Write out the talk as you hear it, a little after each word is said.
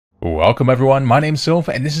Welcome everyone, my name's Sylph,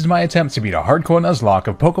 and this is my attempt to beat a hardcore Nuzlocke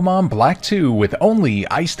of Pokemon Black 2 with only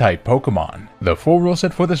Ice-type Pokemon. The full rule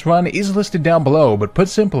set for this run is listed down below, but put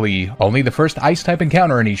simply, only the first Ice-type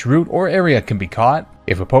encounter in each route or area can be caught.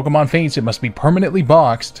 If a Pokemon faints, it must be permanently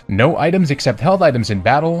boxed. No items except health items in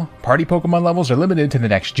battle. Party Pokemon levels are limited to the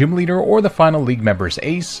next gym leader or the final league member's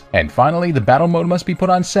ace. And finally, the battle mode must be put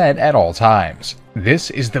on set at all times. This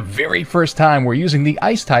is the very first time we're using the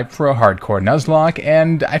Ice type for a hardcore Nuzlocke,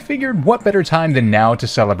 and I figured what better time than now to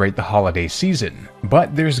celebrate the holiday season.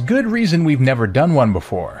 But there's good reason we've never done one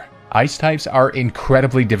before. Ice types are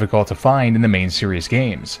incredibly difficult to find in the main series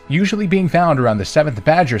games, usually being found around the 7th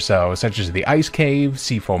badge or so, such as the Ice Cave,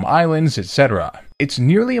 Seafoam Islands, etc. It's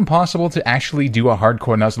nearly impossible to actually do a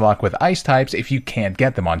hardcore Nuzlocke with ice types if you can't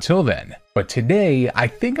get them until then. But today, I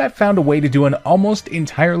think I've found a way to do an almost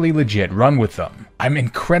entirely legit run with them. I'm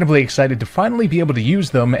incredibly excited to finally be able to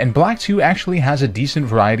use them, and Black 2 actually has a decent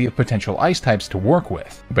variety of potential ice types to work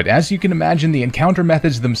with. But as you can imagine, the encounter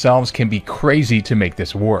methods themselves can be crazy to make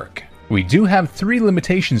this work. We do have 3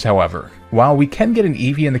 limitations, however. While we can get an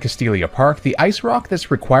Eevee in the Castelia Park, the Ice Rock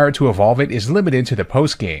that's required to evolve it is limited to the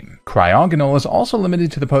post-game. Cryogonal is also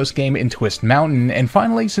limited to the post-game in Twist Mountain, and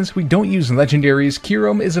finally, since we don't use Legendaries,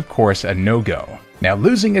 Kyurem is of course a no-go. Now,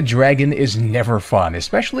 losing a dragon is never fun,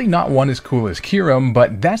 especially not one as cool as Kyurem,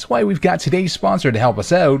 but that's why we've got today's sponsor to help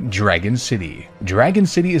us out, Dragon City. Dragon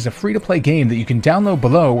City is a free-to-play game that you can download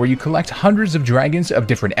below where you collect hundreds of dragons of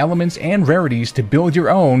different elements and rarities to build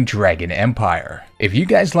your own dragon empire. If you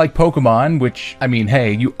guys like Pokemon, which, I mean,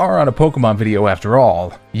 hey, you are on a Pokemon video after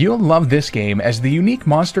all, you'll love this game as the unique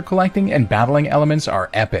monster collecting and battling elements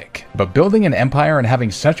are epic. But building an empire and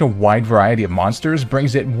having such a wide variety of monsters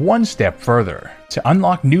brings it one step further. To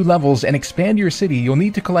unlock new levels and expand your city, you'll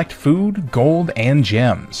need to collect food, gold, and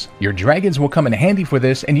gems. Your dragons will come in handy for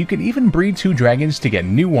this, and you can even breed 2 dragons to get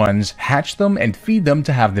new ones, hatch them, and feed them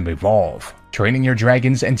to have them evolve. Training your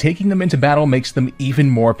dragons and taking them into battle makes them even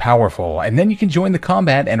more powerful, and then you can join the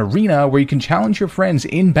combat and arena where you can challenge your friends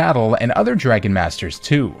in battle and other dragon masters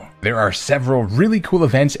too. There are several really cool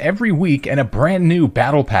events every week and a brand new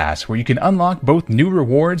battle pass where you can unlock both new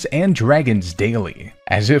rewards and dragons daily.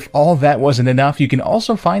 As if all that wasn't enough, you can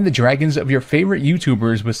also find the dragons of your favorite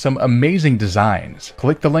YouTubers with some amazing designs.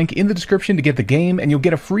 Click the link in the description to get the game and you'll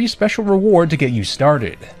get a free special reward to get you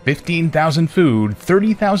started. 15,000 food,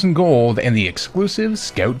 30,000 gold, and the exclusive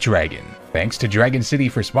Scout Dragon. Thanks to Dragon City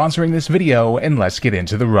for sponsoring this video, and let's get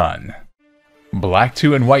into the run. Black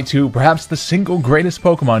 2 and White 2, perhaps the single greatest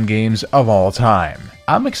Pokemon games of all time.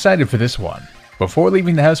 I'm excited for this one. Before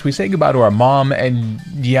leaving the house, we say goodbye to our mom, and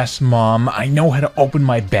yes, Mom, I know how to open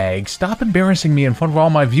my bag. Stop embarrassing me in front of all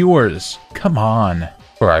my viewers. Come on.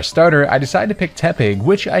 For our starter, I decided to pick Tepig,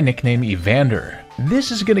 which I nicknamed Evander. This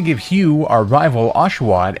is going to give Hugh, our rival,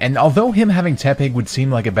 Oshawott, and although him having Tepig would seem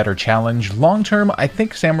like a better challenge, long term I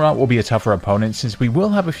think Samurott will be a tougher opponent since we will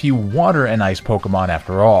have a few water and ice Pokemon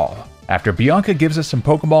after all. After Bianca gives us some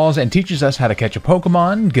Pokeballs and teaches us how to catch a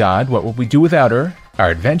Pokemon, God, what would we do without her? Our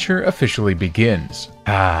adventure officially begins.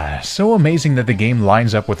 So amazing that the game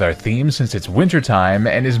lines up with our theme since it's wintertime,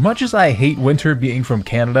 and as much as I hate winter being from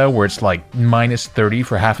Canada where it's like -30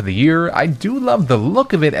 for half of the year, I do love the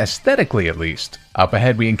look of it aesthetically at least. Up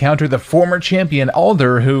ahead we encounter the former champion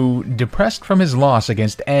Alder who, depressed from his loss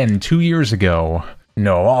against N 2 years ago.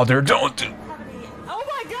 No, Alder, don't do...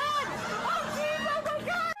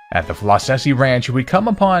 At the Flossessi Ranch, we come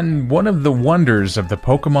upon one of the wonders of the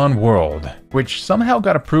Pokemon world, which somehow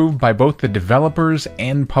got approved by both the developers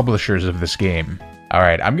and publishers of this game.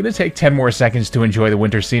 Alright, I'm gonna take 10 more seconds to enjoy the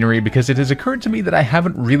winter scenery because it has occurred to me that I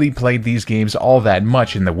haven't really played these games all that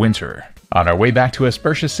much in the winter. On our way back to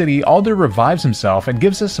Aspertia City, Alder revives himself and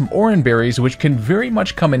gives us some Oran Berries which can very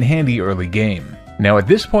much come in handy early game. Now at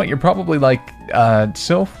this point you're probably like,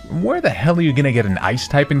 Sylph, where the hell are you gonna get an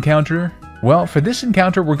Ice-type encounter? Well, for this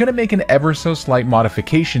encounter, we're going to make an ever so slight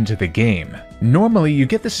modification to the game. Normally, you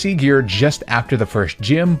get the Sea Gear just after the first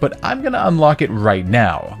gym, but I'm going to unlock it right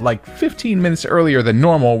now, like 15 minutes earlier than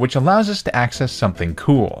normal, which allows us to access something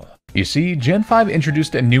cool. You see, Gen 5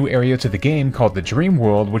 introduced a new area to the game called the Dream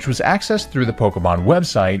World, which was accessed through the Pokemon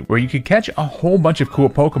website, where you could catch a whole bunch of cool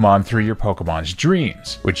Pokemon through your Pokemon's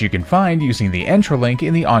dreams, which you can find using the Entralink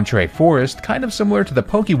in the Entree Forest, kind of similar to the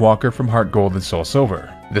Pokewalker from Heart Gold and Soul Silver.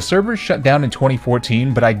 The servers shut down in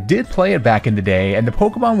 2014, but I did play it back in the day, and the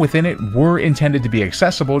Pokemon within it were intended to be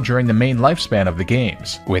accessible during the main lifespan of the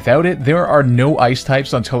games. Without it, there are no ice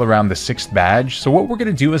types until around the 6th badge, so what we're going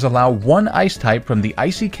to do is allow one ice type from the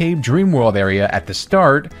Icy Cave Dream World area at the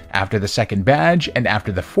start, after the 2nd badge, and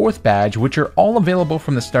after the 4th badge, which are all available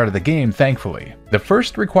from the start of the game, thankfully. The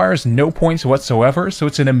first requires no points whatsoever, so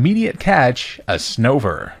it's an immediate catch, a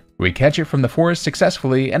Snover. We catch it from the forest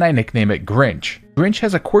successfully, and I nickname it Grinch. Grinch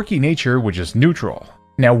has a quirky nature which is neutral.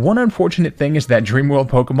 Now, one unfortunate thing is that Dreamworld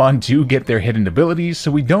Pokemon do get their hidden abilities,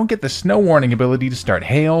 so we don't get the Snow Warning ability to start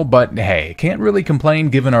Hail, but hey, can't really complain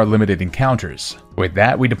given our limited encounters. With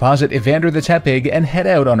that, we deposit Evander the Tepig and head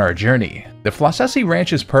out on our journey. The Flossessi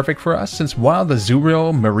Ranch is perfect for us since while the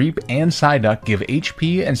Zuriel, Mareep, and Psyduck give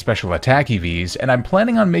HP and special attack EVs, and I'm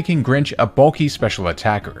planning on making Grinch a bulky special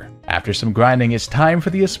attacker. After some grinding, it's time for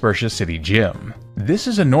the Aspertia City Gym. This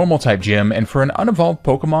is a normal type gym, and for an unevolved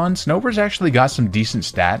Pokemon, Snover's actually got some decent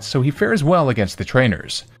stats, so he fares well against the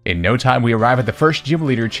trainers. In no time, we arrive at the first gym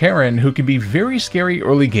leader, Charon, who can be very scary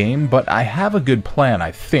early game, but I have a good plan,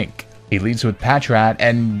 I think. He leads with Patrat,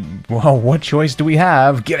 and, well, what choice do we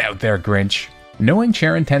have? Get out there, Grinch. Knowing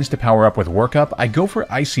Charon tends to power up with Workup, I go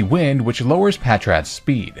for Icy Wind, which lowers Patrat's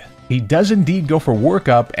speed. He does indeed go for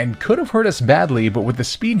Workup, and could have hurt us badly, but with the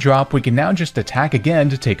speed drop, we can now just attack again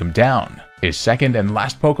to take him down. His second and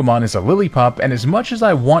last Pokemon is a Lillipup, and as much as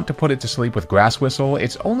I want to put it to sleep with Grass Whistle,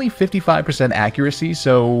 it's only 55% accuracy,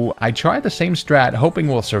 so I tried the same strat hoping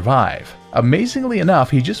we'll survive. Amazingly enough,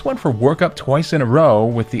 he just went for Workup twice in a row,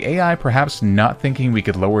 with the AI perhaps not thinking we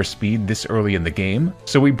could lower speed this early in the game,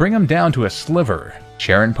 so we bring him down to a Sliver.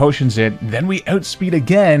 Charon potions it, then we outspeed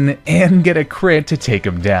again, and get a crit to take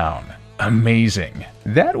him down. Amazing.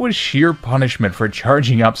 That was sheer punishment for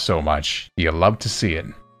charging up so much. You love to see it.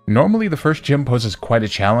 Normally the first gym poses quite a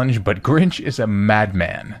challenge, but Grinch is a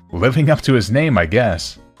madman. Living up to his name, I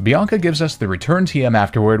guess. Bianca gives us the return TM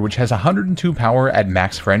afterward, which has 102 power at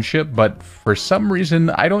max friendship, but for some reason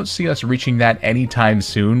I don't see us reaching that anytime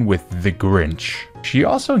soon with the Grinch. She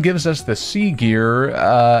also gives us the Sea Gear,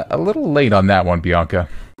 a little late on that one, Bianca.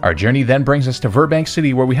 Our journey then brings us to Verbank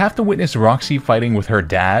City, where we have to witness Roxy fighting with her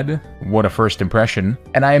dad. What a first impression.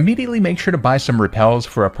 And I immediately make sure to buy some repels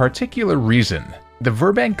for a particular reason. The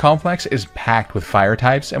Verbank complex is packed with fire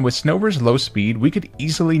types, and with Snover's low speed, we could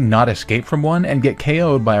easily not escape from one and get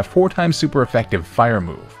KO'd by a 4x super effective fire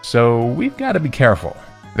move. So we've got to be careful.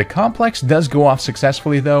 The complex does go off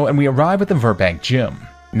successfully though, and we arrive at the Verbank gym.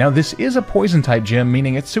 Now this is a poison type gym,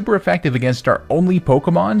 meaning it's super effective against our only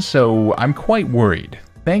Pokemon, so I'm quite worried.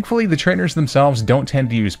 Thankfully, the trainers themselves don't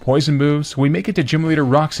tend to use poison moves, so we make it to Gym Leader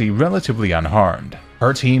Roxy relatively unharmed.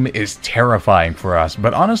 Her team is terrifying for us,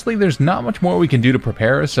 but honestly there's not much more we can do to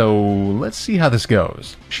prepare, so let's see how this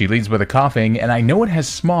goes. She leads with a Coughing, and I know it has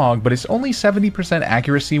Smog, but it's only 70%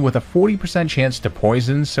 accuracy with a 40% chance to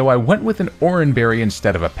poison, so I went with an Oranberry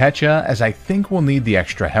instead of a Pecha, as I think we'll need the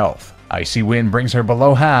extra health. Icy Wind brings her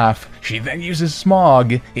below half. She then uses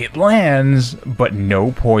Smog. It lands, but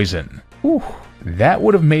no poison. Whew. That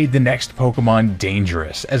would have made the next Pokemon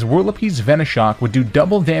dangerous, as Whirlipede's Venoshock would do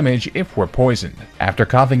double damage if we're poisoned. After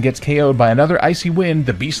Coughing gets KO'd by another Icy Wind,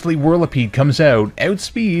 the beastly Whirlipede comes out,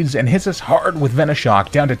 outspeeds, and hits us hard with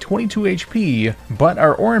Venoshock down to 22 HP, but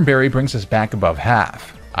our Oranberry brings us back above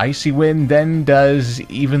half. Icy Wind then does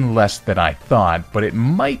even less than I thought, but it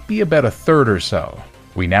might be about a third or so.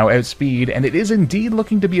 We now outspeed, and it is indeed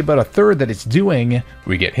looking to be about a third that it's doing.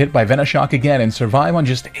 We get hit by Venoshock again and survive on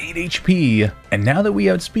just 8 HP, and now that we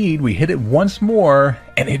outspeed, we hit it once more,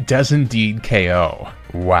 and it does indeed KO.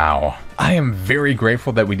 Wow. I am very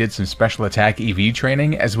grateful that we did some special attack EV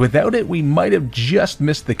training, as without it we might have just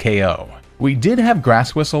missed the KO. We did have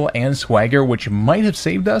Grass Whistle and Swagger, which might have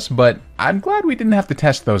saved us, but I'm glad we didn't have to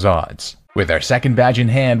test those odds. With our second badge in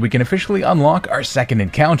hand, we can officially unlock our second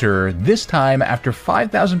encounter. This time, after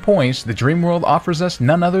 5,000 points, the Dream World offers us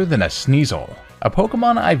none other than a Sneasel. A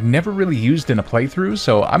Pokemon I've never really used in a playthrough,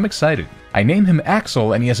 so I'm excited. I name him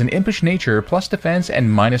Axel, and he has an impish nature, plus defense and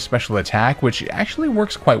minus special attack, which actually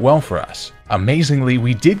works quite well for us. Amazingly,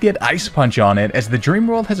 we did get Ice Punch on it, as the Dream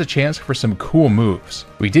World has a chance for some cool moves.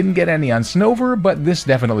 We didn't get any on Snover, but this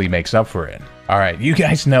definitely makes up for it. Alright, you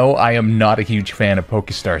guys know I am not a huge fan of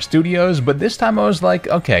Pokestar Studios, but this time I was like,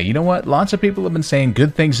 okay, you know what, lots of people have been saying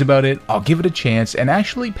good things about it, I'll give it a chance and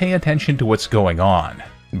actually pay attention to what's going on.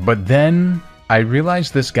 But then I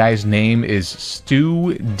realized this guy's name is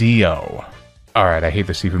Stu Dio. Alright, I hate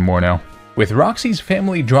this even more now. With Roxy's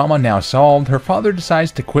family drama now solved, her father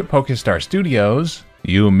decides to quit Pokestar Studios,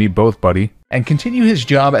 you and me both, buddy, and continue his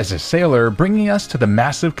job as a sailor, bringing us to the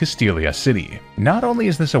massive Castelia City. Not only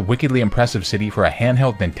is this a wickedly impressive city for a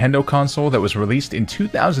handheld Nintendo console that was released in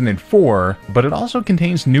 2004, but it also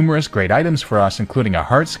contains numerous great items for us, including a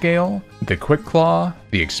heart scale, the Quick Claw,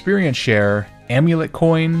 the Experience Share, Amulet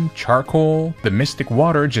Coin, Charcoal, the Mystic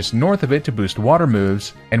Water just north of it to boost water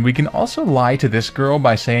moves, and we can also lie to this girl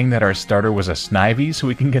by saying that our starter was a Snivy so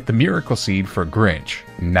we can get the Miracle Seed for Grinch.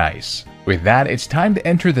 Nice. With that, it's time to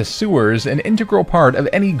enter the sewers, an integral part of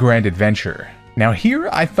any grand adventure. Now here,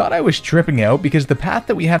 I thought I was tripping out because the path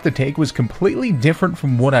that we have to take was completely different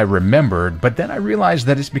from what I remembered, but then I realized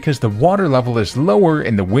that it's because the water level is lower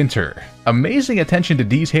in the winter. Amazing attention to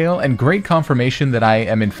detail and great confirmation that I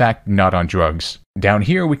am in fact not on drugs. Down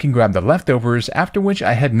here we can grab the leftovers, after which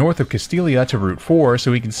I head north of Castelia to Route 4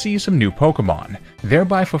 so we can see some new Pokémon,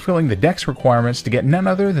 thereby fulfilling the dex requirements to get none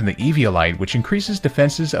other than the Eviolite, which increases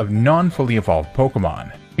defenses of non-fully evolved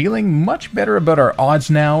Pokémon. Feeling much better about our odds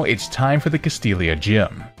now, it's time for the Castelia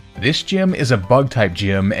Gym. This gym is a bug-type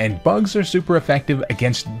gym, and bugs are super effective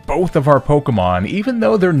against both of our Pokémon, even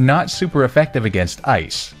though they're not super effective against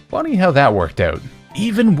ice. Funny how that worked out.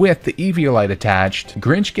 Even with the Eviolite attached,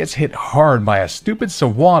 Grinch gets hit hard by a stupid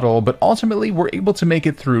Sawaddle, but ultimately we're able to make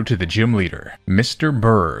it through to the gym leader, Mr.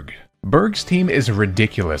 Berg. Berg's team is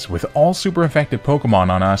ridiculous, with all super effective Pokemon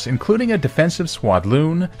on us, including a defensive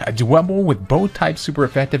Swadloon, a Dwebble with both types super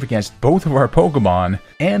effective against both of our Pokemon,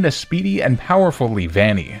 and a speedy and powerful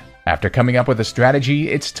Leavanny. After coming up with a strategy,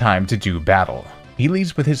 it's time to do battle. He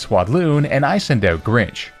leads with his Swadloon, and I send out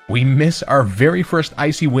Grinch. We miss our very first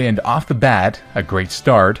Icy Wind off the bat, a great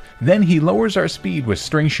start, then he lowers our speed with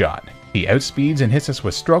String Shot. He outspeeds and hits us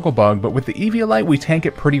with Struggle Bug, but with the Eviolite we tank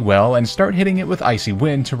it pretty well and start hitting it with Icy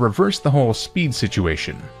Wind to reverse the whole speed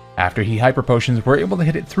situation. After he Hyper Potions, we're able to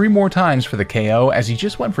hit it 3 more times for the KO as he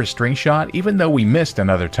just went for String Shot even though we missed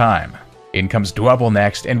another time. In comes Dwebble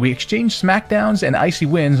next, and we exchange Smackdowns and Icy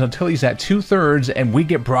Winds until he's at 2/3 and we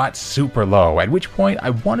get brought super low, at which point I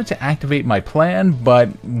wanted to activate my plan, but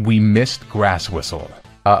we missed Grass Whistle.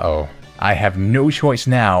 Uh-oh. I have no choice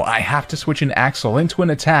now. I have to switch an Axel into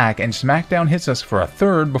an attack, and Smackdown hits us for a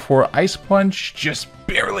 3rd before Ice Punch just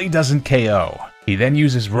barely doesn't KO. He then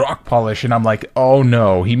uses Rock Polish, and I'm like, oh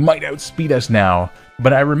no, he might outspeed us now.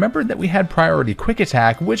 But I remembered that we had priority Quick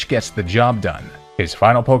Attack, which gets the job done. His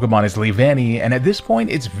final Pokemon is Leavanny, and at this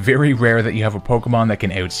point it's very rare that you have a Pokemon that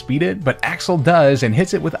can outspeed it, but Axel does and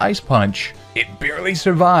hits it with Ice Punch. It barely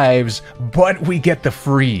survives, but we get the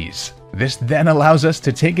freeze. This then allows us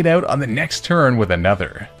to take it out on the next turn with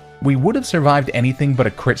another. We would have survived anything but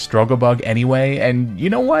a crit Struggle Bug anyway, and you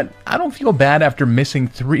know what? I don't feel bad after missing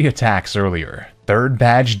 3 attacks earlier. 3rd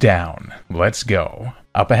badge down. Let's go.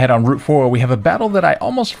 Up ahead on Route 4, we have a battle that I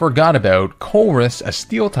almost forgot about, Colress, a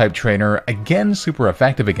Steel-type trainer, again super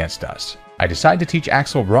effective against us. I decide to teach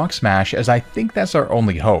Axel Rock Smash as I think that's our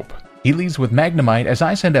only hope. He leads with Magnemite as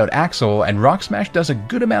I send out Axel, and Rock Smash does a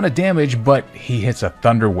good amount of damage, but he hits a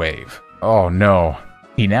Thunder Wave. Oh no.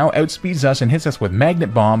 He now outspeeds us and hits us with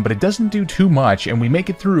Magnet Bomb, but it doesn't do too much and we make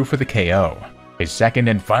it through for the KO. His second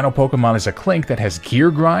and final Pokemon is a Klink that has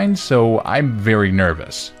Gear Grind, so I'm very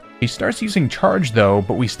nervous. He starts using Charge though,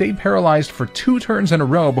 but we stay paralyzed for 2 turns in a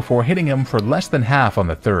row before hitting him for less than half on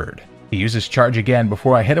the 3rd. He uses Charge again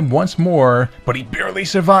before I hit him once more, but he barely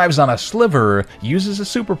survives on a Sliver, uses a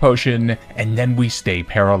Super Potion, and then we stay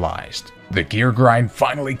paralyzed. The Gear Grind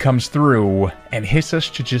finally comes through and hits us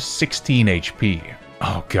to just 16 HP.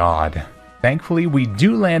 Oh god. Thankfully, we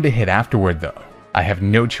do land a hit afterward though. I have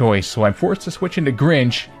no choice, so I'm forced to switch into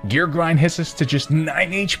Grinch. Gear Grind hits us to just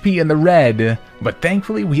 9 HP in the red, but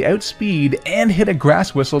thankfully we outspeed and hit a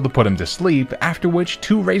Grass Whistle to put him to sleep, after which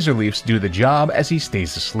 2 Razor Leafs do the job as he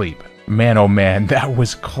stays asleep. Man oh man, that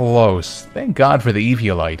was close. Thank God for the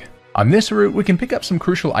Eviolite. On this route, we can pick up some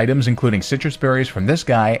crucial items including Citrus Berries from this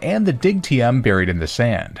guy and the Dig TM buried in the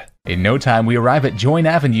sand. In no time, we arrive at Join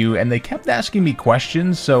Avenue and they kept asking me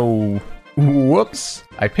questions, so... whoops.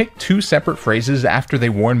 I picked 2 separate phrases after they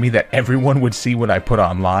warned me that everyone would see what I put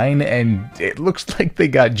online, and it looks like they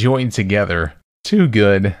got joined together. Too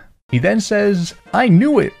good. He then says, I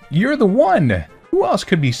knew it! You're the one! Who else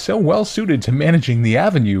could be so well suited to managing the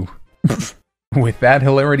avenue? With that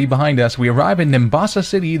hilarity behind us, we arrive in Nimbasa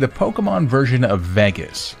City, the Pokemon version of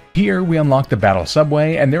Vegas. Here, we unlock the Battle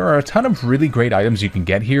Subway, and there are a ton of really great items you can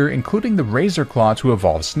get here, including the Razor Claw to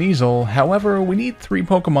evolve Sneasel. However, we need 3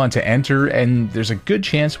 Pokemon to enter, and there's a good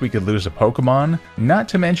chance we could lose a Pokemon. Not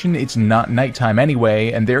to mention, it's not nighttime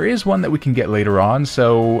anyway, and there is one that we can get later on,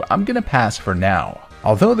 so I'm gonna pass for now.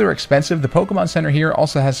 Although they're expensive, the Pokemon Center here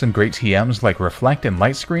also has some great TMs like Reflect and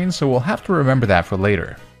Light Screen, so we'll have to remember that for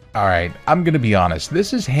later. Alright, I'm gonna be honest,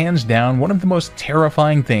 this is hands down one of the most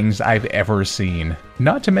terrifying things I've ever seen.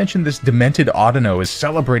 Not to mention this demented Audino is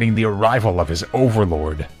celebrating the arrival of his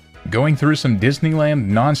overlord. Going through some Disneyland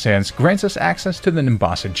nonsense grants us access to the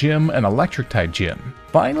Nimbasa Gym, an electric type gym.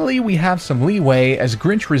 Finally, we have some leeway as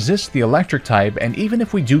Grinch resists the electric type, and even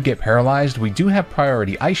if we do get paralyzed, we do have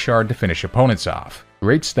priority Ice Shard to finish opponents off.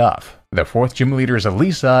 Great stuff. The 4th gym leader is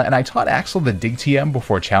Elisa, and I taught Axel the Dig TM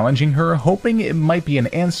before challenging her, hoping it might be an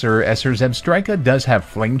answer as her Zebstrika does have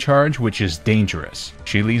Flame Charge, which is dangerous.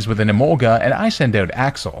 She leads with an Emolga, and I send out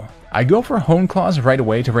Axel. I go for Hone Claws right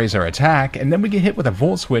away to raise our attack, and then we get hit with a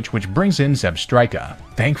Volt Switch which brings in Zebstrika.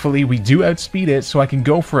 Thankfully, we do outspeed it, so I can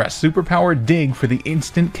go for a superpowered Dig for the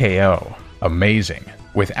instant KO. Amazing.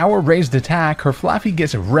 With our raised attack, her Flaffy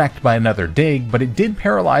gets wrecked by another Dig, but it did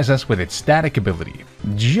paralyze us with its static ability.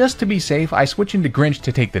 Just to be safe, I switch into Grinch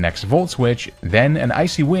to take the next Volt Switch, then an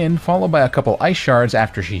Icy Wind followed by a couple Ice Shards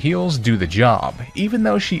after she heals do the job, even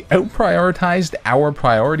though she out-prioritized our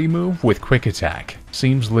priority move with Quick Attack.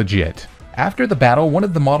 Seems legit. After the battle, one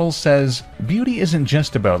of the models says, "Beauty isn't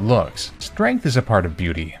just about looks, strength is a part of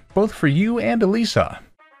beauty, both for you and Elisa."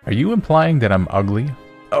 Are you implying that I'm ugly?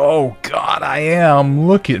 Oh god, I am!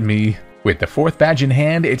 Look at me! With the 4th badge in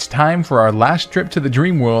hand, it's time for our last trip to the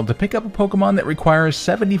Dream World to pick up a Pokemon that requires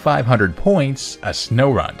 7,500 points, a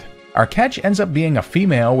Snorunt. Our catch ends up being a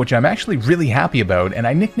female, which I'm actually really happy about, and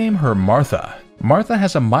I nickname her Martha. Martha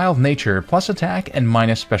has a mild nature, plus attack and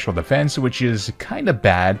minus special defense, which is kinda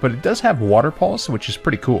bad, but it does have Water Pulse, which is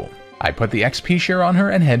pretty cool. I put the XP share on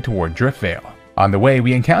her and head toward Driftvale. On the way,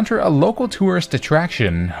 we encounter a local tourist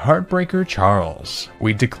attraction, Heartbreaker Charles.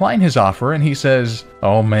 We decline his offer and he says,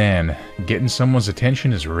 "Oh man, getting someone's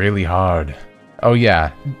attention is really hard." Oh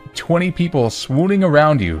yeah, 20 people swooning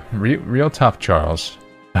around you. Real tough, Charles.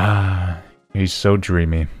 Ah, he's so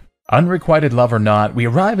dreamy. Unrequited love or not, we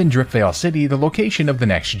arrive in Driftvale City, the location of the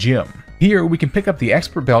next gym. Here, we can pick up the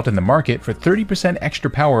Expert Belt in the market for 30% extra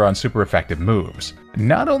power on super effective moves.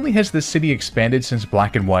 Not only has the city expanded since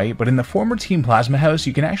Black and White, but in the former Team Plasma House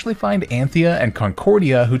you can actually find Anthea and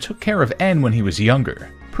Concordia who took care of N when he was younger.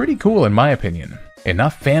 Pretty cool in my opinion.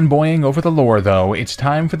 Enough fanboying over the lore though, it's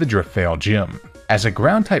time for the Driftvale Gym. As a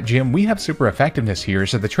ground type gym, we have super effectiveness here,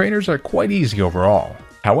 so the trainers are quite easy overall.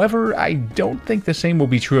 However, I don't think the same will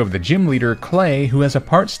be true of the gym leader, Clay, who has a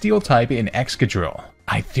part steel type in Excadrill.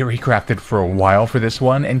 I theory crafted for a while for this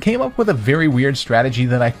one and came up with a very weird strategy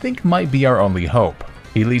that I think might be our only hope.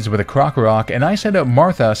 He leads with a Croc Rock and I send out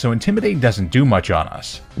Martha so Intimidate doesn't do much on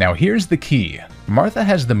us. Now here's the key. Martha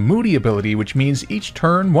has the Moody ability, which means each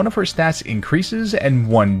turn one of her stats increases and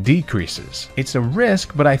one decreases. It's a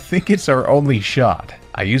risk, but I think it's our only shot.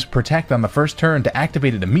 I use Protect on the first turn to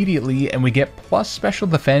activate it immediately and we get plus special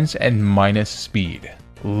defense and minus speed.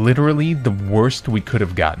 Literally the worst we could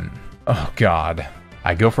have gotten. Oh god.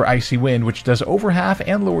 I go for Icy Wind, which does over half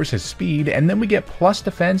and lowers his speed, and then we get plus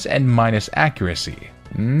defense and minus accuracy.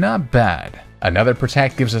 Not bad. Another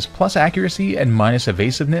Protect gives us plus accuracy and minus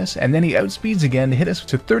evasiveness, and then he outspeeds again to hit us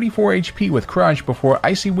to 34 HP with Crunch before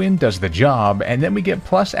Icy Wind does the job, and then we get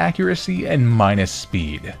plus accuracy and minus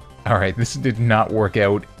speed. Alright, this did not work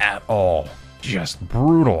out at all. Just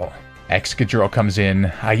brutal. Excadrill comes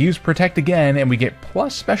in, I use Protect again, and we get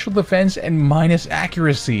plus special defense and minus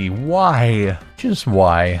accuracy. Why? Just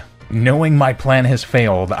why? Knowing my plan has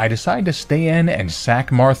failed, I decide to stay in and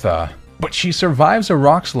sack Martha. But she survives a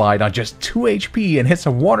Rock Slide on just 2 HP and hits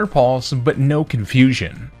a Water Pulse, but no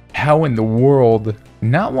confusion. How in the world?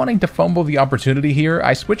 Not wanting to fumble the opportunity here,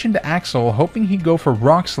 I switch into Axel, hoping he'd go for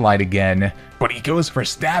Rock Slide again, but he goes for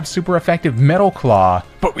Stab super effective Metal Claw,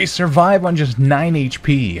 but we survive on just 9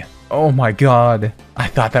 HP. Oh my god, I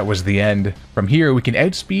thought that was the end. From here we can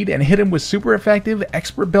outspeed and hit him with super effective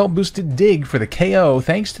Expert Belt boosted Dig for the KO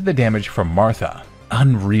thanks to the damage from Martha.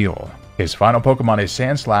 Unreal. His final Pokemon is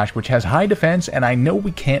Sandslash, which has high defense and I know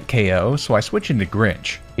we can't KO, so I switch into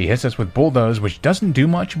Grinch. He hits us with Bulldoze, which doesn't do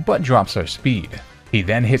much but drops our speed. He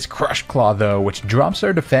then hits Crush Claw though, which drops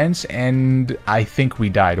our defense, and I think we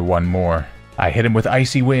die to one more. I hit him with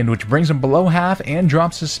Icy Wind, which brings him below half and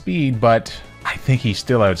drops his speed, but I think he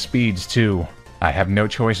still outspeeds too. I have no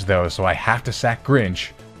choice though, so I have to sack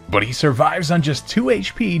Grinch. But he survives on just 2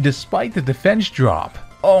 HP despite the defense drop.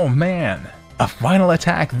 Oh man. A final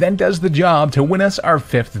attack then does the job to win us our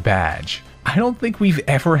 5th badge. I don't think we've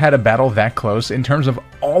ever had a battle that close in terms of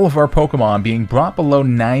all of our Pokemon being brought below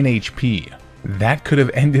 9 HP. That could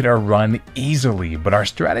have ended our run easily, but our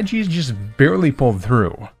strategies just barely pulled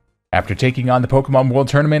through. After taking on the Pokemon World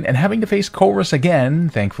Tournament and having to face Colress again,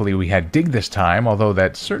 thankfully we had Dig this time, although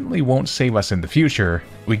that certainly won't save us in the future,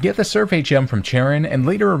 we get the Surf HM from Charon and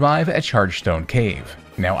later arrive at Chargestone Cave.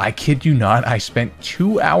 Now I kid you not, I spent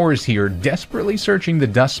 2 hours here desperately searching the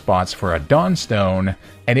dust spots for a Dawnstone,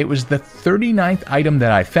 and it was the 39th item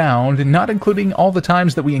that I found, not including all the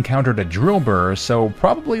times that we encountered a Drillbur, so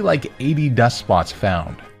probably like 80 dust spots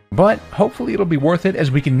found. But hopefully it'll be worth it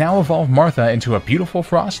as we can now evolve Martha into a beautiful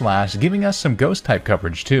Frostlass, giving us some ghost type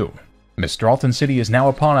coverage too. Mistralton City is now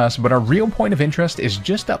upon us, but our real point of interest is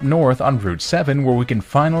just up north on Route 7 where we can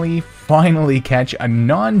finally catch a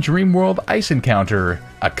non-Dreamworld ice encounter,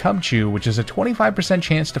 a Cubchoo, which is a 25%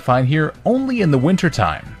 chance to find here only in the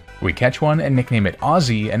wintertime. We catch one and nickname it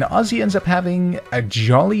Ozzy, and Ozzy ends up having a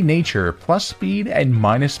jolly nature, plus speed and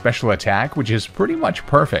minus special attack, which is pretty much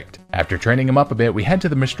perfect. After training him up a bit, we head to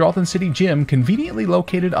the Mistralton City Gym, conveniently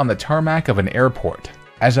located on the tarmac of an airport.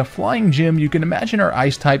 As a flying gym, you can imagine our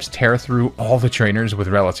ice types tear through all the trainers with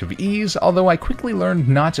relative ease, although I quickly learned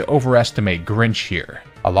not to overestimate Grinch here.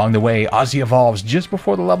 Along the way, Ozzy evolves just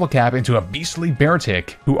before the level cap into a beastly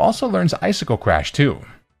Beartic, who also learns Icicle Crash too.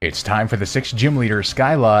 It's time for the 6th gym leader,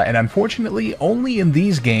 Skyla, and unfortunately only in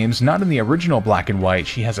these games, not in the original Black and White,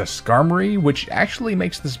 she has a Skarmory, which actually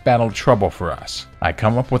makes this battle trouble for us. I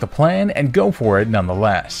come up with a plan and go for it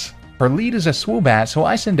nonetheless. Her lead is a Swoobat, so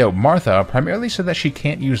I send out Martha, primarily so that she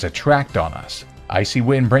can't use Attract on us. Icy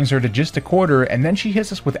Wind brings her to just a quarter, and then she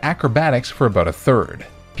hits us with Acrobatics for about a third.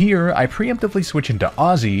 Here, I preemptively switch into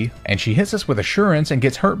Ozzy, and she hits us with Assurance and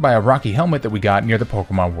gets hurt by a Rocky Helmet that we got near the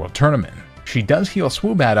Pokemon World Tournament. She does heal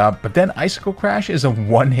Swoobat up, but then Icicle Crash is a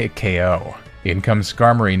one-hit KO. In comes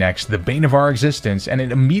Skarmory next, the bane of our existence, and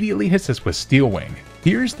it immediately hits us with Steel Wing.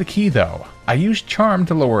 Here's the key though, I used Charm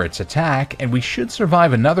to lower its attack, and we should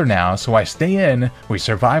survive another now, so I stay in, we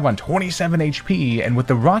survive on 27 HP, and with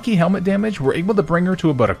the Rocky Helmet damage, we're able to bring her to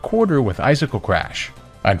about a quarter with Icicle Crash.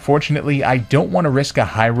 Unfortunately, I don't want to risk a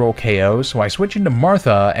high roll KO, so I switch into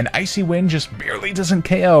Martha, and Icy Wind just barely doesn't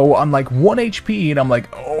KO on like 1 HP, and I'm like,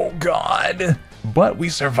 oh god. But we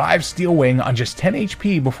survive Steel Wing on just 10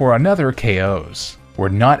 HP before another KOs. We're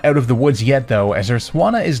not out of the woods yet though, as our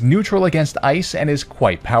Swanna is neutral against ice and is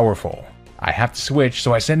quite powerful. I have to switch,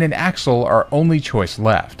 so I send in Axel, our only choice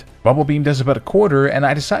left. Bubble Beam does about a quarter, and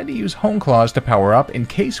I decide to use Hone Claws to power up in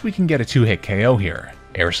case we can get a 2-hit KO here.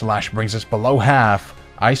 Air Slash brings us below half,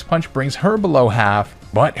 Ice Punch brings her below half,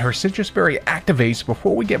 but her Citrus Berry activates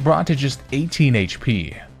before we get brought to just 18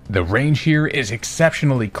 HP. The range here is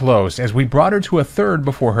exceptionally close, as we brought her to a third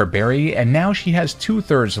before her berry, and now she has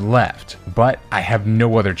 2/3 left, but I have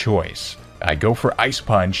no other choice. I go for Ice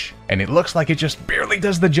Punch, and it looks like it just barely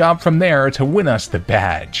does the job from there to win us the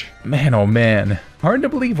badge. Man oh man, hard to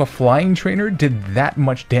believe a flying trainer did that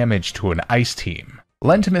much damage to an ice team.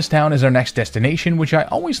 Lentimus Town is our next destination, which I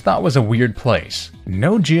always thought was a weird place.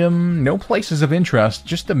 No gym, no places of interest,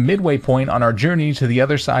 just a midway point on our journey to the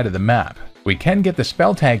other side of the map. We can get the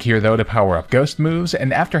spell tag here though to power up ghost moves,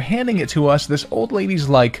 and after handing it to us, this old lady's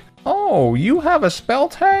like, "Oh, you have a spell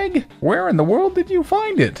tag? Where in the world did you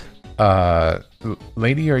find it?"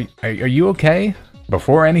 Lady, are you okay?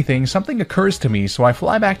 Before anything, something occurs to me, so I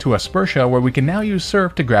fly back to Aspertia where we can now use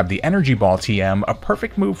Surf to grab the Energy Ball TM, a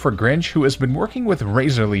perfect move for Grinch who has been working with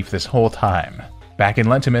Razor Leaf this whole time. Back in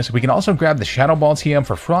Lentimus, we can also grab the Shadow Ball TM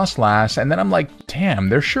for Frostlass, and then I'm like, damn,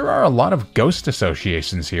 there sure are a lot of ghost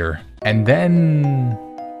associations here. And then...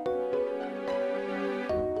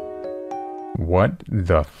 what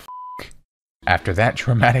the f***? After that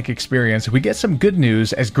traumatic experience, we get some good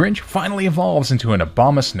news as Grinch finally evolves into an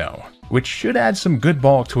Abomasnow, which should add some good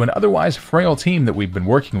bulk to an otherwise frail team that we've been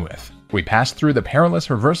working with. We pass through the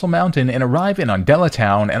perilous Reversal Mountain and arrive in Undella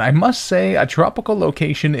Town, and I must say a tropical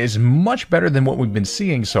location is much better than what we've been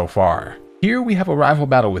seeing so far. Here we have a rival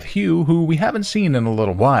battle with Hugh, who we haven't seen in a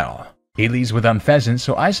little while. He leads with Unpheasant,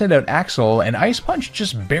 so I send out Axel, and Ice Punch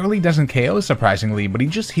just barely doesn't KO surprisingly, but he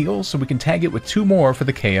just heals so we can tag it with 2 more for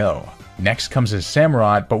the KO. Next comes his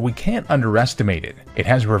Samurott, but we can't underestimate it. It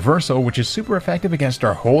has Reversal, which is super effective against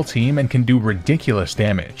our whole team and can do ridiculous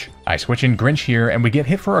damage. I switch in Grinch here and we get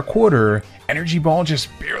hit for a quarter. Energy Ball just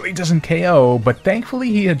barely doesn't KO, but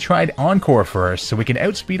thankfully he had tried Encore first, so we can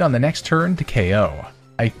outspeed on the next turn to KO.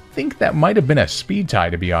 I think that might have been a speed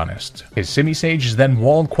tie to be honest. His Simisage is then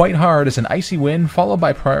walled quite hard as an Icy Wind followed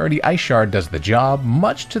by Priority Ice Shard does the job,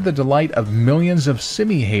 much to the delight of millions of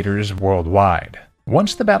Simi haters worldwide.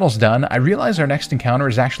 Once the battle's done, I realize our next encounter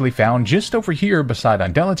is actually found just over here beside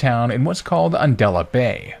Undella Town in what's called Undella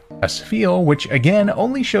Bay, a Spheal which again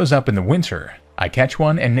only shows up in the winter. I catch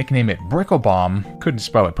one and nickname it Bricklebomb, couldn't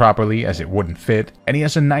spell it properly as it wouldn't fit, and he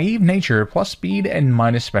has a naive nature plus speed and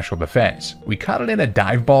minus special defense. We caught it in a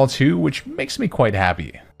dive ball too, which makes me quite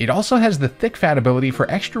happy. It also has the thick fat ability for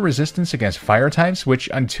extra resistance against fire types, which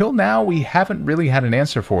until now we haven't really had an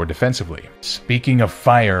answer for defensively. Speaking of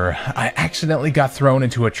fire, I accidentally got thrown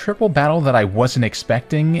into a triple battle that I wasn't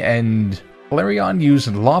expecting, and Flareon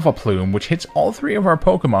used Lava Plume, which hits all 3 of our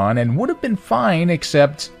Pokemon and would have been fine,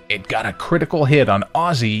 except it got a critical hit on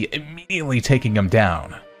Ozzy, immediately taking him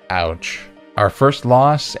down. Ouch. Our first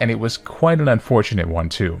loss, and it was quite an unfortunate one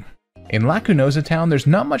too. In Lacunosa Town, there's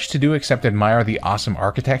not much to do except admire the awesome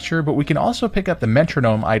architecture, but we can also pick up the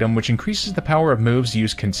Metronome item, which increases the power of moves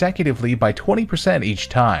used consecutively by 20% each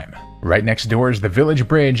time. Right next door is the village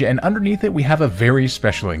bridge, and underneath it we have a very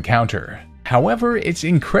special encounter. However, it's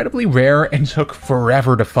incredibly rare and took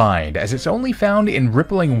forever to find, as it's only found in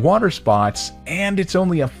rippling water spots, and it's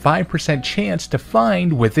only a 5% chance to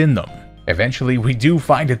find within them. Eventually, we do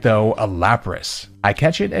find it though, a Lapras. I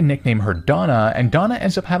catch it and nickname her Donna, and Donna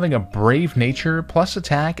ends up having a brave nature, plus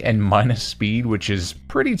attack, and minus speed, which is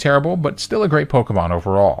pretty terrible, but still a great Pokemon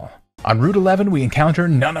overall. On Route 11, we encounter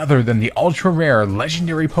none other than the ultra-rare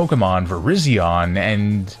legendary Pokemon Virizion,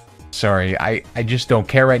 and sorry, I just don't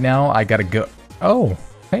care right now, I gotta go. Oh,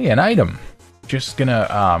 hey, an item. Just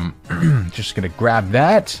gonna, just gonna grab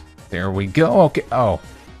that. There we go, okay, oh,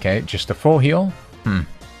 okay, just a full heal?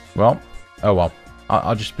 Well, oh well,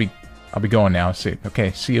 I'll be going now.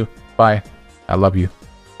 Okay, see you. Bye. I love you.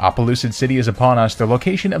 Opelucid City is upon us, the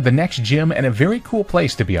location of the next gym, and a very cool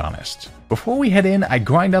place to be honest. Before we head in, I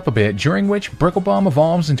grind up a bit, during which Bricklebomb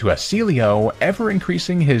evolves into a Celio, ever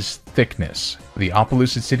increasing his thickness. The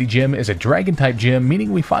Opelucid City gym is a Dragon-type gym,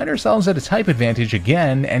 meaning we find ourselves at a type advantage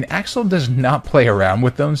again, and Axel does not play around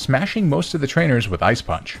with them, smashing most of the trainers with Ice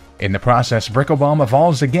Punch. In the process, Bricklebomb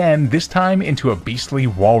evolves again, this time into a beastly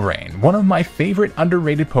Walrein, one of my favorite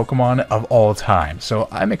underrated Pokemon of all time, so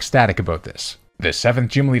I'm ecstatic about this. The 7th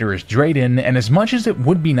gym leader is Drayden, and as much as it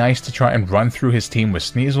would be nice to try and run through his team with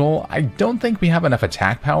Sneasel, I don't think we have enough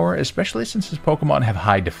attack power, especially since his Pokemon have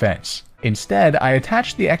high defense. Instead, I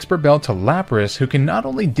attached the Expert Belt to Lapras, who can not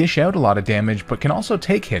only dish out a lot of damage, but can also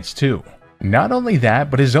take hits too. Not only that,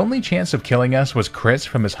 but his only chance of killing us was crits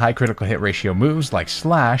from his high critical hit ratio moves like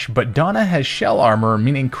Slash, but Donna has Shell Armor,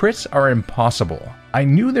 meaning crits are impossible. I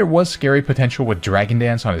knew there was scary potential with Dragon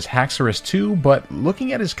Dance on his Haxorus too, but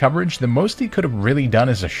looking at his coverage, the most he could have really done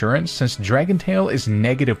is Assurance, since Dragon Tail is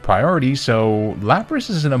negative priority, so Lapras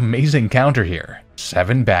is an amazing counter here.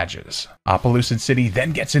 7 badges. Opelucid City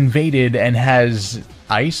then gets invaded and has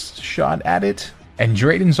Ice shot at it, and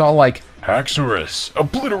Drayden's all like, Haxorus,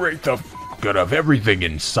 obliterate the f*** out of everything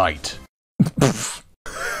in sight.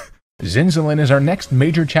 Zinzalin is our next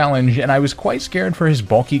major challenge, and I was quite scared for his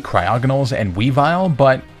bulky Cryogonals and Weavile,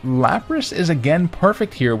 but Lapras is again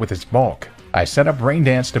perfect here with its bulk. I set up Rain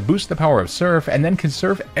Dance to boost the power of Surf, and then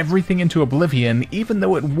conserve everything into Oblivion, even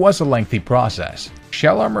though it was a lengthy process.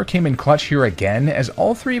 Shell Armor came in clutch here again, as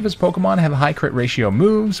all 3 of his Pokemon have high crit ratio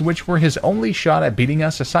moves, which were his only shot at beating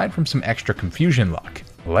us aside from some extra confusion luck.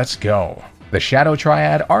 Let's go. The Shadow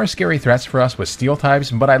Triad are scary threats for us with Steel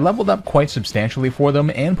types, but I leveled up quite substantially for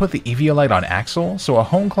them and put the Eviolite on Axel, so a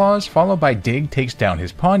Hone Claws followed by Dig takes down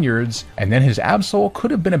his Ponyards, and then his Absol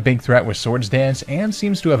could have been a big threat with Swords Dance and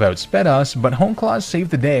seems to have outsped us, but Hone Claws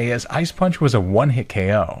saved the day as Ice Punch was a one-hit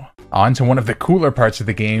KO. On to one of the cooler parts of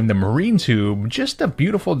the game, the Marine Tube, just a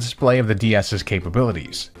beautiful display of the DS's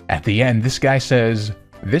capabilities. At the end, this guy says,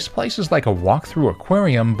 "This place is like a walk-through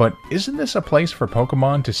aquarium, but isn't this a place for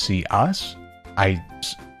Pokemon to see us?"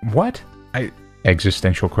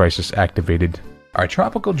 Existential crisis activated. Our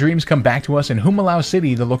tropical dreams come back to us in Humalao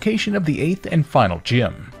City, the location of the 8th and final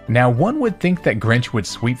gym. Now, one would think that Grinch would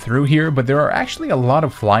sweep through here, but there are actually a lot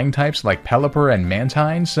of flying types like Pelipper and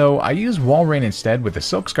Mantine, so I use Walrein instead with the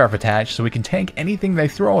Silk Scarf attached so we can tank anything they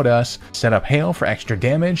throw at us, set up Hail for extra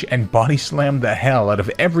damage, and body slam the hell out of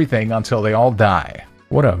everything until they all die.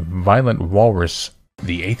 What a violent walrus.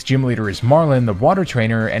 The 8th gym leader is Marlin, the water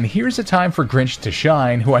trainer, and here's a time for Grinch to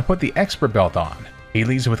shine, who I put the Expert Belt on. He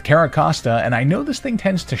leads with Caracosta, and I know this thing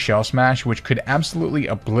tends to Shell Smash, which could absolutely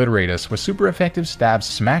obliterate us with super effective stabs,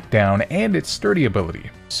 Smackdown, and its Sturdy ability.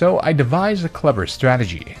 So I devised a clever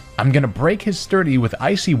strategy. I'm gonna break his Sturdy with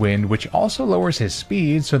Icy Wind, which also lowers his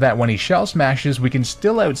speed so that when he Shell Smashes we can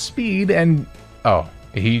still outspeed and... oh,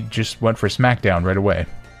 he just went for Smackdown right away.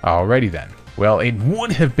 Alrighty then. Well, it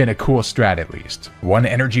would have been a cool strat at least. One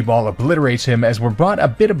Energy Ball obliterates him as we're brought a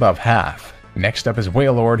bit above half. Next up is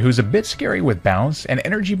Wailord, who's a bit scary with bounce, and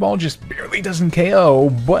Energy Ball just barely doesn't KO,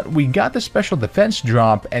 but we got the special defense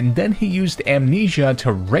drop, and then he used Amnesia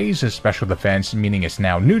to raise his special defense, meaning it's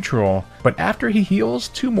now neutral, but after he heals,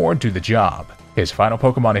 2 more do the job. His final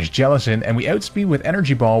Pokemon is Jellicent, and we outspeed with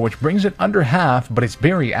Energy Ball, which brings it under half, but its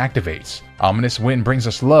berry activates. Ominous Wind brings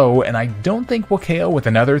us low, and I don't think we'll KO with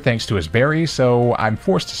another thanks to his berry, so I'm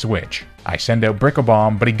forced to switch. I send out Brickle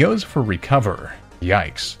Bomb, but he goes for Recover.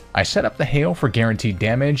 Yikes. I set up the Hail for guaranteed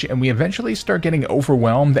damage, and we eventually start getting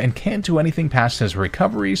overwhelmed and can't do anything past his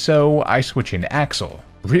recovery, so I switch in Axel.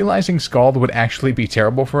 Realizing Scald would actually be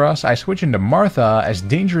terrible for us, I switch into Martha, as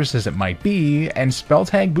dangerous as it might be, and Spell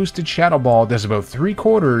Tag boosted Shadow Ball does about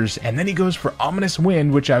 3/4, and then he goes for Ominous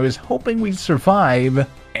Wind, which I was hoping we'd survive,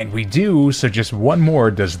 and we do, so just 1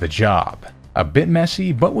 more does the job. A bit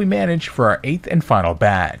messy, but we manage for our 8th and final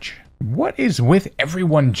badge. What is with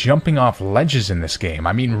everyone jumping off ledges in this game?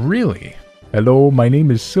 I mean, really? Hello, my name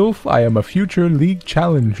is Sylph. I am a future league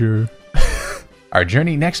challenger. Our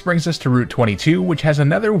journey next brings us to Route 22, which has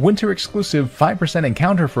another winter-exclusive 5%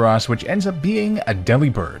 encounter for us, which ends up being a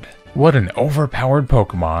Delibird. What an overpowered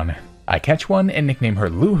Pokemon. I catch one and nickname her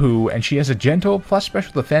Luhu, and she has a gentle plus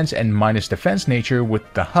special defense and minus defense nature with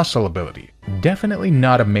the Hustle ability. Definitely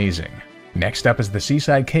not amazing. Next up is the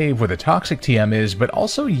Seaside Cave where the Toxic TM is, but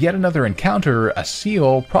also yet another encounter, a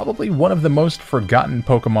Seal, probably one of the most forgotten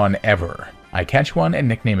Pokemon ever. I catch one and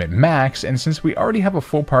nickname it Max, and since we already have a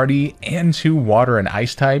full party and 2 water and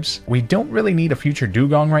ice types, we don't really need a future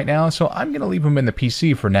Dugong right now, so I'm gonna leave him in the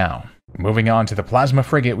PC for now. Moving on to the Plasma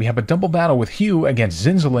Frigate, we have a double battle with Hugh against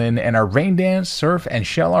Zinzolin, and our Rain Dance, Surf, and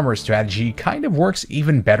Shell Armor strategy kind of works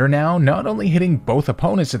even better now, not only hitting both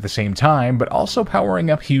opponents at the same time, but also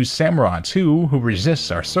powering up Hugh's Samurott too, who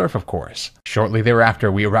resists our Surf of course. Shortly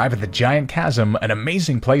thereafter, we arrive at the Giant Chasm, an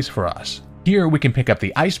amazing place for us. Here we can pick up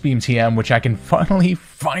the Ice Beam TM, which I can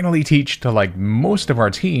finally teach to like most of our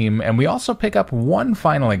team, and we also pick up 1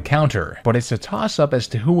 final encounter, but it's a toss-up as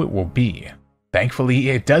to who it will be. Thankfully,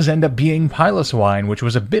 it does end up being Piloswine, which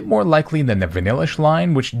was a bit more likely than the Vanillish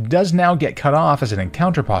line, which does now get cut off as an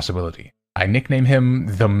encounter possibility. I nickname him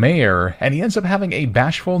the Mayor, and he ends up having a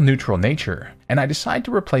bashful neutral nature, and I decide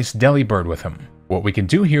to replace Delibird with him. What we can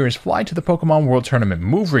do here is fly to the Pokemon World Tournament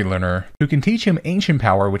Move Relearner, who can teach him Ancient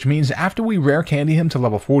Power, which means after we rare candy him to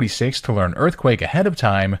level 46 to learn Earthquake ahead of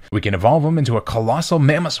time, we can evolve him into a colossal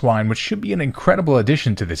Mamoswine, which should be an incredible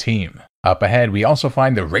addition to the team. Up ahead, we also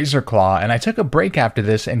find the Razor Claw, and I took a break after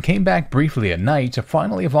this and came back briefly at night to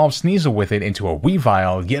finally evolve Sneasel with it into a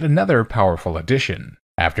Weavile, yet another powerful addition.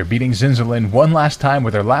 After beating Zinzolin one last time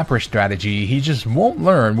with our Lapras strategy, he just won't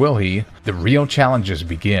learn, will he? The real challenges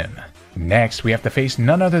begin. Next, we have to face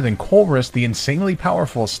none other than Colress, the insanely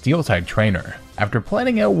powerful Steel-type trainer. After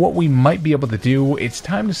planning out what we might be able to do, it's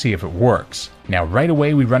time to see if it works. Now right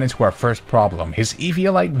away we run into our first problem, his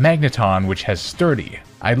Eviolite Magneton, which has Sturdy.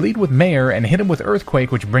 I lead with Mayor and hit him with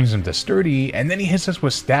Earthquake, which brings him to Sturdy, and then he hits us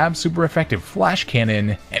with Stab, super effective Flash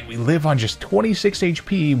Cannon, and we live on just 26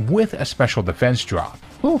 HP with a special defense drop.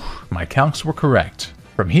 Whew, my calcs were correct.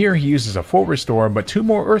 From here he uses a full restore, but 2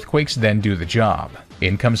 more Earthquakes then do the job.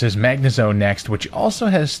 In comes his Magnezone next, which also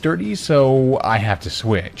has Sturdy, so I have to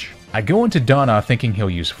switch. I go into Donna thinking he'll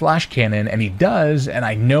use Flash Cannon, and he does, and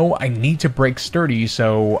I know I need to break Sturdy,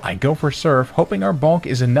 so I go for Surf, hoping our bulk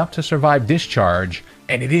is enough to survive Discharge,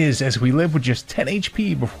 and it is, as we live with just 10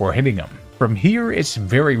 HP before hitting him. From here it's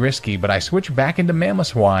very risky, but I switch back into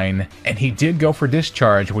Mamoswine, and he did go for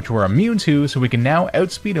Discharge, which we're immune to, so we can now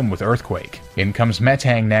outspeed him with Earthquake. In comes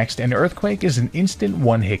Metang next, and Earthquake is an instant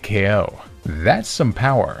one-hit KO. That's some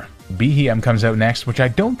power. Behem comes out next, which I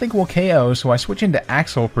don't think will KO, so I switch into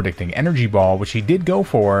Axel predicting Energy Ball, which he did go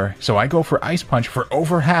for, so I go for Ice Punch for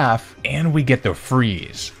over half, and we get the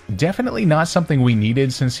freeze. Definitely not something we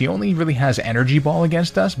needed since he only really has Energy Ball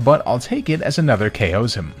against us, but I'll take it as another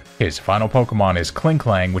KOs him. His final Pokemon is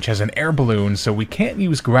Klinklang, which has an air balloon, so we can't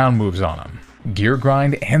use ground moves on him. Gear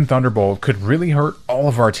Grind and Thunderbolt could really hurt all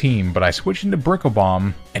of our team, but I switched into Brickle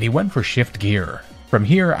Bomb, and he went for Shift Gear. From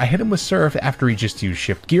here, I hit him with Surf after he just used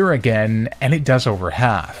Shift Gear again, and it does over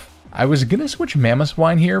half. I was gonna switch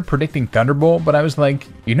Mamoswine here, predicting Thunderbolt, but I was like,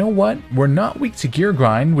 you know what? We're not weak to Gear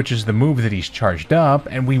Grind, which is the move that he's charged up,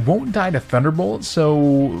 and we won't die to Thunderbolt, so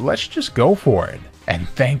let's just go for it. And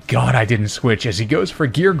thank God I didn't switch, as he goes for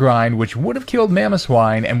Gear Grind, which would have killed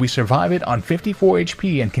Mamoswine, and we survive it on 54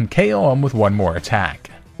 HP and can KO him with 1 more attack.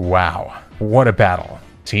 Wow, what a battle.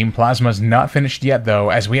 Team Plasma's not finished yet though,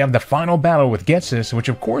 as we have the final battle with Getsis, which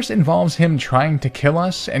of course involves him trying to kill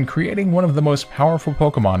us and creating one of the most powerful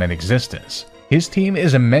Pokemon in existence. His team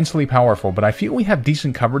is immensely powerful, but I feel we have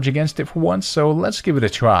decent coverage against it for once, so let's give it a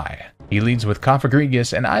try. He leads with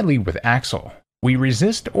Cofagrigus and I lead with Axel. We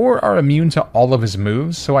resist or are immune to all of his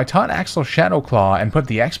moves, so I taught Axel Shadow Claw and put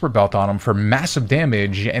the Expert Belt on him for massive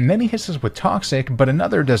damage, and then he hits us with Toxic, but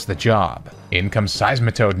another does the job. In comes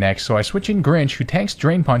Seismitoad next, so I switch in Grinch, who tanks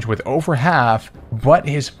Drain Punch with over half, but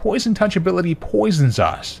his Poison Touch ability poisons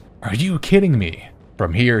us. Are you kidding me?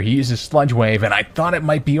 From here, he uses Sludge Wave, and I thought it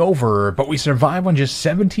might be over, but we survive on just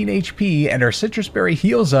 17 HP, and our Citrus Berry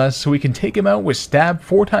heals us so we can take him out with Stab,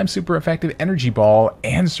 4x super effective Energy Ball,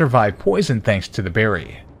 and survive Poison thanks to the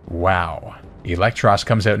berry. Wow. Electros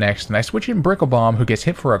comes out next, and I switch in Brickle Bomb, who gets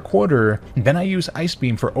hit for a quarter, then I use Ice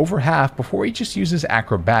Beam for over half before he just uses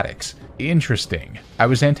Acrobatics. Interesting. I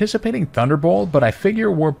was anticipating Thunderbolt, but I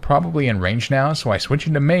figure we're probably in range now, so I switch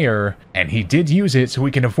into Mayor, and he did use it so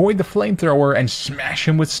we can avoid the Flamethrower and smash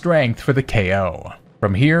him with Strength for the KO.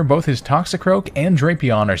 From here, both his Toxicroak and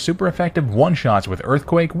Drapion are super effective one-shots with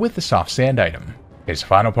Earthquake with the Soft Sand item. His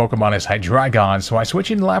final Pokemon is Hydreigon, so I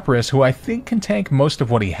switch in Lapras, who I think can tank most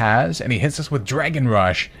of what he has, and he hits us with Dragon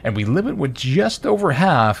Rush, and we live it with just over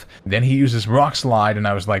half. Then he uses Rock Slide, and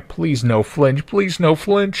I was like, please no flinch, please no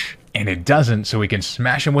flinch. And it doesn't, so we can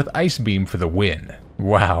smash him with Ice Beam for the win.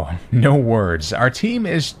 Wow, no words. Our team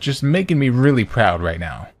is just making me really proud right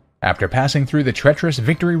now. After passing through the treacherous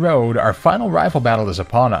Victory Road, our final rival battle is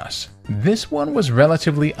upon us. This one was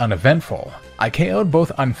relatively uneventful. I KO'd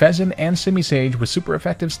both Unfezant and Simisage with super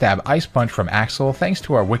effective Stab Ice Punch from Axel thanks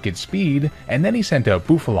to our wicked speed, and then he sent out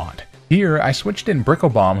Bouffalante. Here, I switched in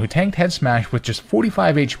Brickle Bomb, who tanked Head Smash with just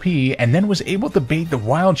 45 HP and then was able to bait the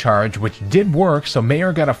Wild Charge, which did work, so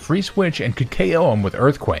Mayor got a free switch and could KO him with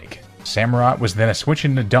Earthquake. Samurott was then a switch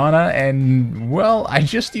into Donna, and, well, I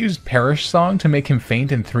just used Perish Song to make him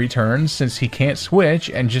faint in 3 turns since he can't switch,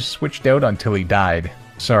 and just switched out until he died.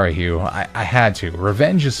 Sorry, Hugh, I had to.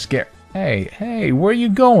 Revenge is scary. Hey, where you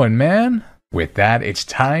going, man? With that, it's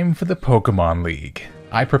time for the Pokemon League.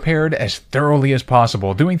 I prepared as thoroughly as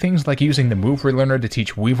possible, doing things like using the move relearner to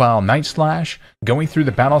teach Weavile Night Slash, going through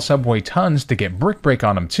the Battle Subway tons to get Brick Break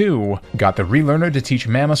on him too, got the relearner to teach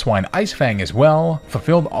Mamoswine Ice Fang as well,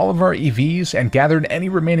 fulfilled all of our EVs, and gathered any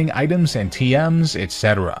remaining items and TMs,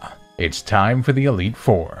 etc. It's time for the Elite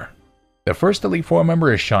Four. The first Elite Four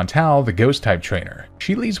member is Chantal, the Ghost-type trainer.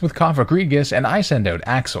 She leads with Cofagrigus, and I send out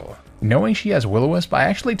Axel. Knowing she has Will-O-Wisp, I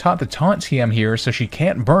actually taught the Taunt TM here so she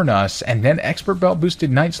can't burn us, and then Expert Belt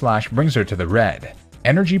boosted Night Slash brings her to the red.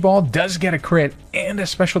 Energy Ball does get a crit and a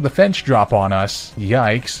special defense drop on us,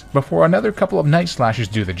 yikes, before another couple of Night Slashes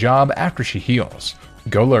do the job after she heals.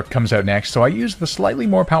 Golurk comes out next, so I use the slightly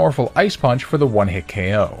more powerful Ice Punch for the one-hit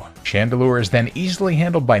KO. Chandelure is then easily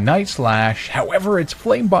handled by Night Slash, however its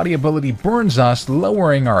Flame Body ability burns us,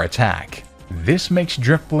 lowering our attack. This makes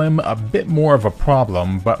Drifblim a bit more of a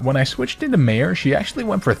problem, but when I switched into Mayor, she actually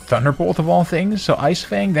went for Thunderbolt of all things, so Ice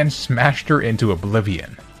Fang then smashed her into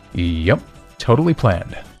oblivion. Yup, totally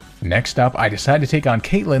planned. Next up, I decide to take on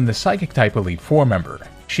Caitlyn, the Psychic-type Elite Four member.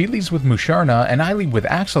 She leads with Musharna, and I lead with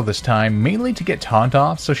Axel this time, mainly to get Taunt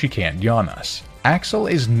off so she can't yawn us. Axel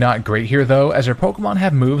is not great here though, as her Pokemon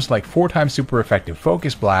have moves like 4x super effective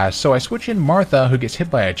Focus Blast, so I switch in Martha, who gets hit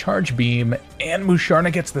by a Charge Beam, and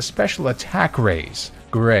Musharna gets the special attack raise.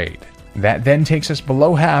 Great. That then takes us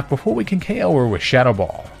below half before we can KO her with Shadow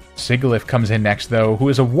Ball. Sigilyph comes in next though, who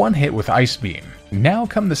is a one-hit with Ice Beam. Now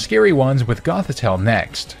come the scary ones with Gothitelle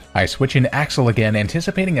next. I switch in Axel again,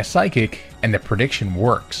 anticipating a Psychic, and the prediction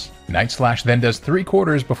works. Night Slash then does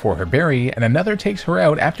 3/4 before her berry, and another takes her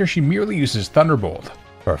out after she merely uses Thunderbolt.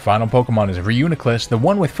 Our final Pokemon is Reuniclus, the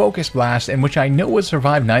one with Focus Blast, and which I know would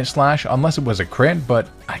survive Night Slash unless it was a crit, but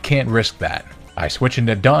I can't risk that. I switch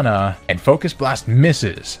into Donna, and Focus Blast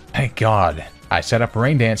misses. Thank God. I set up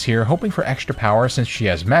Rain Dance here, hoping for extra power since she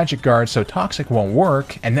has Magic Guard so Toxic won't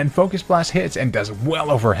work, and then Focus Blast hits and does well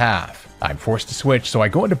over half. I'm forced to switch, so I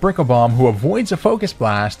go into Brickle Bomb, who avoids a Focus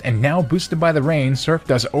Blast, and now boosted by the rain, Surf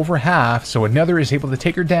does over half, so another is able to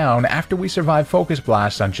take her down after we survive Focus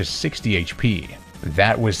Blast on just 60 HP.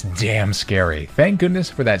 That was damn scary. Thank goodness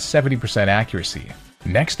for that 70% accuracy.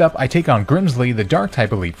 Next up, I take on Grimsley, the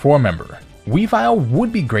Dark-type Elite Four member. Weavile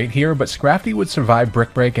would be great here, but Scrafty would survive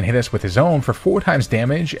Brick Break and hit us with his own for 4x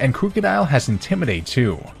damage, and Crocodile has Intimidate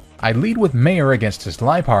too. I lead with Mayor against his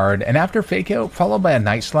Liepard, and after Fake Out followed by a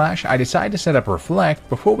Night Slash, I decide to set up Reflect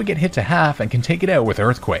before we get hit to half and can take it out with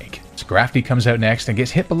Earthquake. Scrafty comes out next and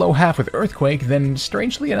gets hit below half with Earthquake, then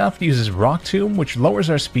strangely enough uses Rock Tomb, which lowers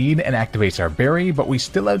our speed and activates our berry, but we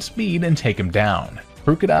still outspeed and take him down.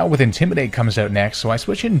 Crocodile with Intimidate comes out next, so I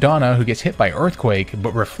switch in Donna, who gets hit by Earthquake,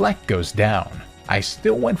 but Reflect goes down. I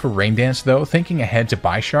still went for Rain Dance though, thinking ahead to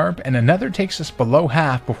Bisharp, and another takes us below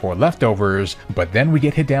half before Leftovers, but then we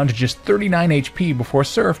get hit down to just 39 HP before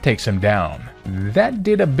Surf takes him down. That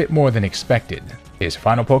did a bit more than expected. His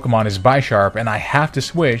final Pokemon is Bisharp, and I have to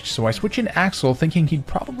switch, so I switch in Axel thinking he'd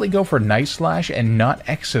probably go for Night Slash and not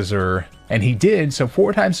X-Scissor, and he did, so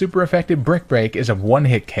 4x super effective Brick Break is a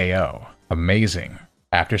one-hit KO. Amazing.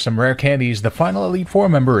 After some rare candies, the final Elite Four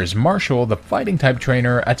member is Marshall, the fighting type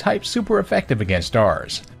trainer, a type super effective against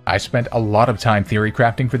ours. I spent a lot of time theory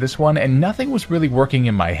crafting for this one, and nothing was really working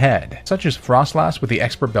in my head, such as Frostlass with the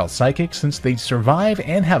Expert Belt Psychic since they'd survive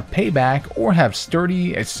and have payback, or have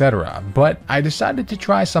sturdy, etc. But I decided to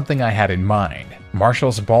try something I had in mind.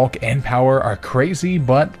 Marshall's bulk and power are crazy,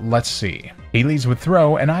 but let's see. He leads with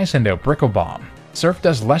Throw, and I send out Brickle Bomb. Surf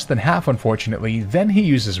does less than half unfortunately, then he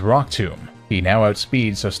uses Rock Tomb. He now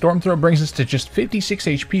outspeeds, so Storm Throw brings us to just 56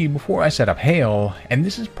 HP before I set up Hail, and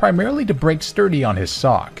this is primarily to break sturdy on his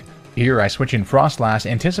sock. Here I switch in Frostlass,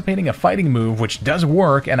 anticipating a fighting move which does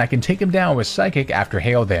work, and I can take him down with Psychic after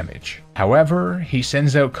Hail damage. However, he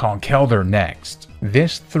sends out Conkeldurr next.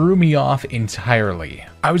 This threw me off entirely.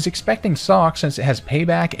 I was expecting Sock since it has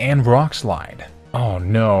payback and Rock Slide. Oh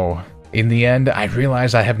no. In the end, I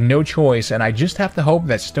realize I have no choice and I just have to hope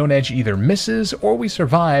that Stone Edge either misses or we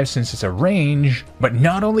survive since it's a range, but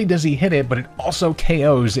not only does he hit it, but it also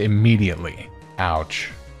KOs immediately.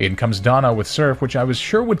 Ouch. In comes Donna with Surf, which I was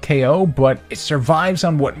sure would KO, but it survives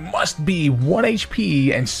on what must be 1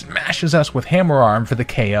 HP and smashes us with Hammer Arm for the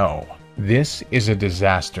KO. This is a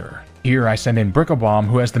disaster. Here I send in Brickle Bomb,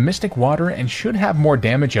 who has the Mystic Water and should have more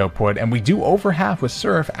damage output, and we do over half with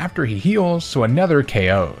Surf after he heals, so another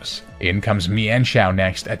KOs. In comes Mienshao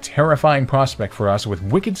next, a terrifying prospect for us with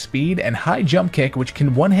wicked speed and high jump kick which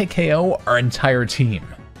can one-hit KO our entire team.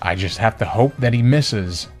 I just have to hope that he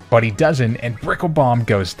misses, but he doesn't and Brickle Bomb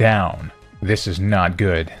goes down. This is not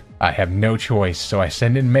good. I have no choice, so I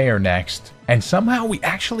send in Mayor next, and somehow we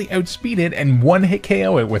actually outspeed it and one-hit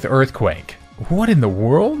KO it with Earthquake. What in the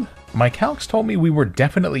world? My calcs told me we were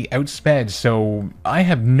definitely outsped, so I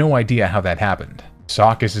have no idea how that happened.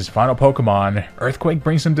 Sock is his final Pokemon, Earthquake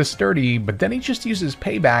brings him to Sturdy, but then he just uses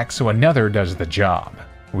Payback so another does the job.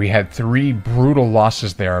 We had 3 brutal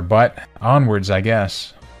losses there, but onwards I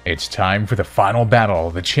guess. It's time for the final battle,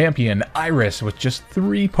 the champion Iris with just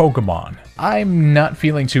 3 Pokemon. I'm not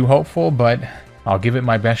feeling too hopeful, but I'll give it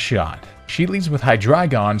my best shot. She leads with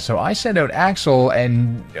Hydreigon, so I send out Axel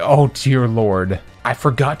and oh dear lord, I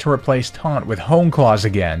forgot to replace Taunt with Hone Claws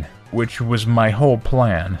again, which was my whole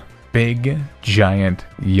plan. Big, giant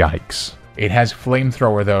yikes. It has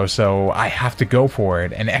Flamethrower though, so I have to go for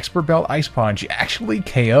it, and Expert Belt Ice Punch actually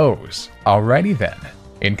KOs. Alrighty then.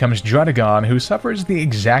 In comes Druddigon, who suffers the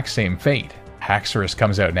exact same fate. Haxorus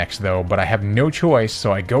comes out next though, but I have no choice,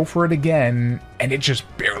 so I go for it again, and it just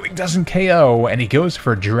barely doesn't KO, and he goes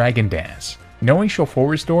for Dragon Dance. Knowing she'll full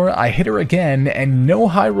restore, I hit her again, and no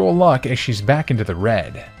high roll luck as she's back into the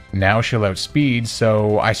red. Now she'll outspeed,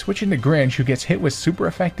 so I switch into Grinch, who gets hit with super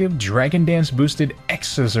effective Dragon Dance boosted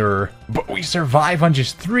X-Scissor, but we survive on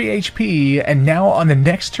just 3 HP, and now on the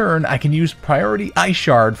next turn I can use Priority Ice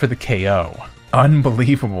Shard for the KO.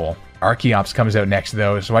 Unbelievable. Archeops comes out next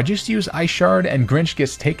though, so I just use Ice Shard and Grinch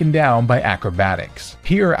gets taken down by Acrobatics.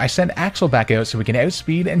 Here I send Axel back out so we can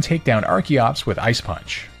outspeed and take down Archeops with Ice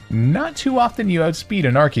Punch. Not too often you outspeed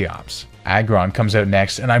an Archeops. Aggron comes out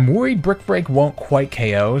next, and I'm worried Brick Break won't quite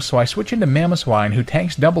KO, so I switch into Mamoswine, who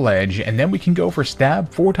tanks Double Edge, and then we can go for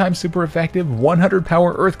Stab, 4x super effective, 100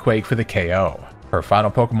 power Earthquake for the KO. Her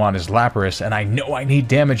final Pokemon is Lapras, and I know I need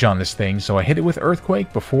damage on this thing, so I hit it with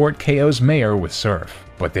Earthquake before it KOs Mayor with Surf.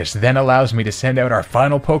 But this then allows me to send out our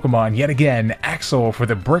final Pokemon yet again, Axel, for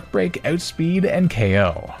the Brick Break, Outspeed, and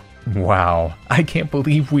KO. Wow, I can't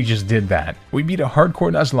believe we just did that. We beat a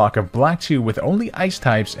Hardcore Nuzlocke of Black 2 with only Ice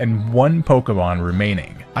types and 1 Pokemon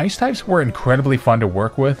remaining. Ice types were incredibly fun to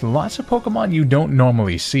work with, lots of Pokemon you don't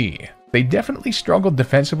normally see. They definitely struggled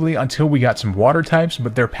defensively until we got some water types,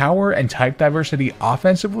 but their power and type diversity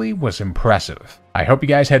offensively was impressive. I hope you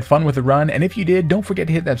guys had fun with the run, and if you did, don't forget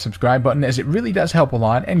to hit that subscribe button as it really does help a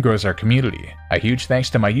lot and grows our community. A huge thanks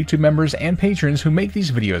to my YouTube members and patrons who make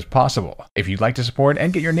these videos possible. If you'd like to support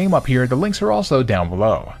and get your name up here, the links are also down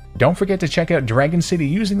below. Don't forget to check out Dragon City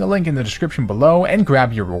using the link in the description below and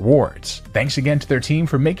grab your rewards. Thanks again to their team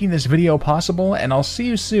for making this video possible, and I'll see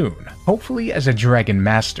you soon, hopefully as a Dragon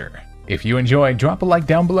Master. If you enjoyed, drop a like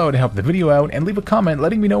down below to help the video out and leave a comment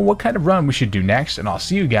letting me know what kind of run we should do next, and I'll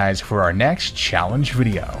see you guys for our next challenge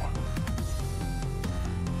video.